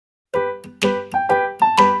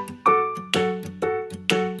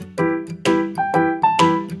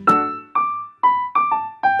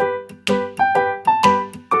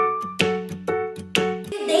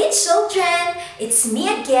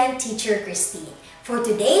me again, Teacher Christine. For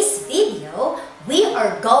today's video, we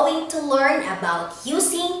are going to learn about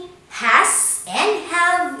using has and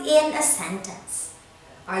have in a sentence.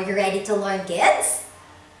 Are you ready to learn, kids?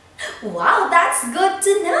 Wow, that's good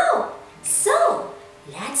to know. So,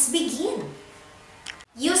 let's begin.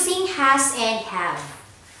 Using has and have.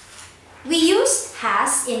 We use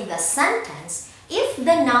has in the sentence if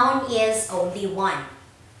the noun is only one.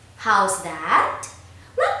 How's that?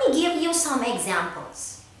 Let me give you some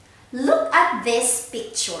examples. Look at this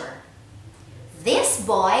picture. This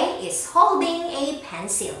boy is holding a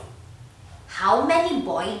pencil. How many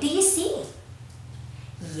boys do you see?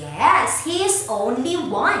 Yes, he is only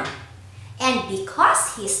one. And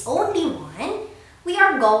because he's only one, we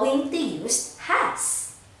are going to use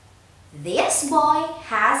has. This boy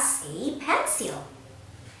has a pencil.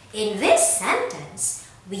 In this sentence,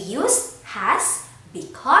 we use has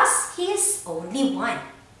because he is only one.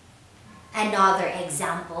 Another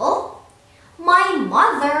example, my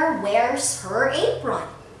mother wears her apron.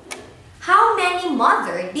 How many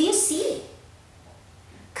mother do you see?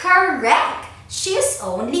 Correct! She's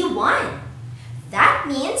only one. That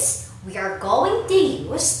means we are going to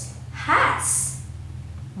use has.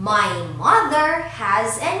 My mother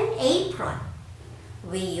has an apron.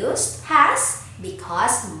 We used has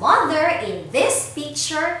because mother in this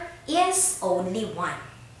picture is only one.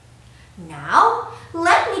 Now,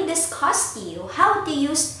 let me discuss to you how to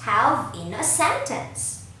use have in a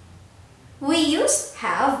sentence. We use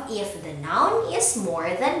have if the noun is more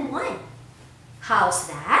than one. How's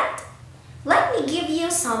that? Let me give you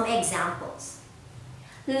some examples.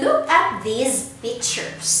 Look at these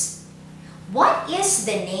pictures. What is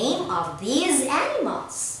the name of these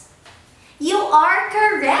animals? You are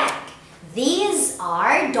correct. These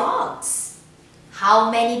are dogs.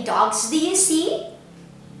 How many dogs do you see?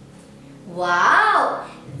 Wow!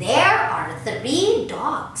 There are 3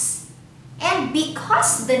 dogs. And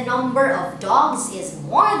because the number of dogs is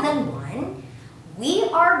more than one, we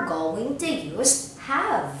are going to use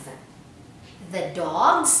have. The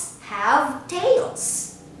dogs have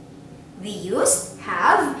tails. We use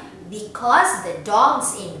have because the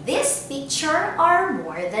dogs in this picture are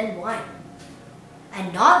more than one.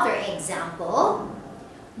 Another example,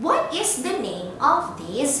 what is the name of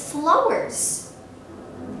these flowers?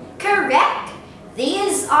 Correct!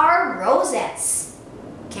 These are roses.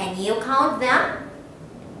 Can you count them?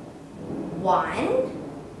 1,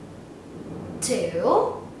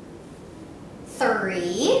 2,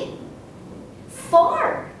 3,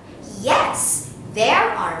 4. Yes,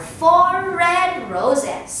 there are 4 red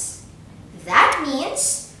roses. That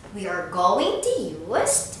means we are going to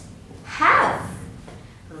use have.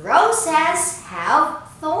 Roses have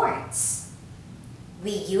thorns.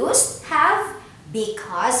 We used have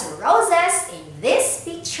because roses in this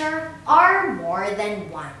picture are more than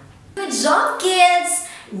one. Good job, kids!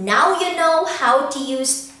 Now you know how to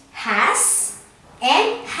use has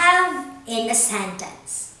and have in a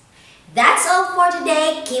sentence. That's all for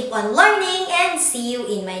today. Keep on learning and see you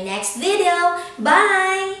in my next video. Bye!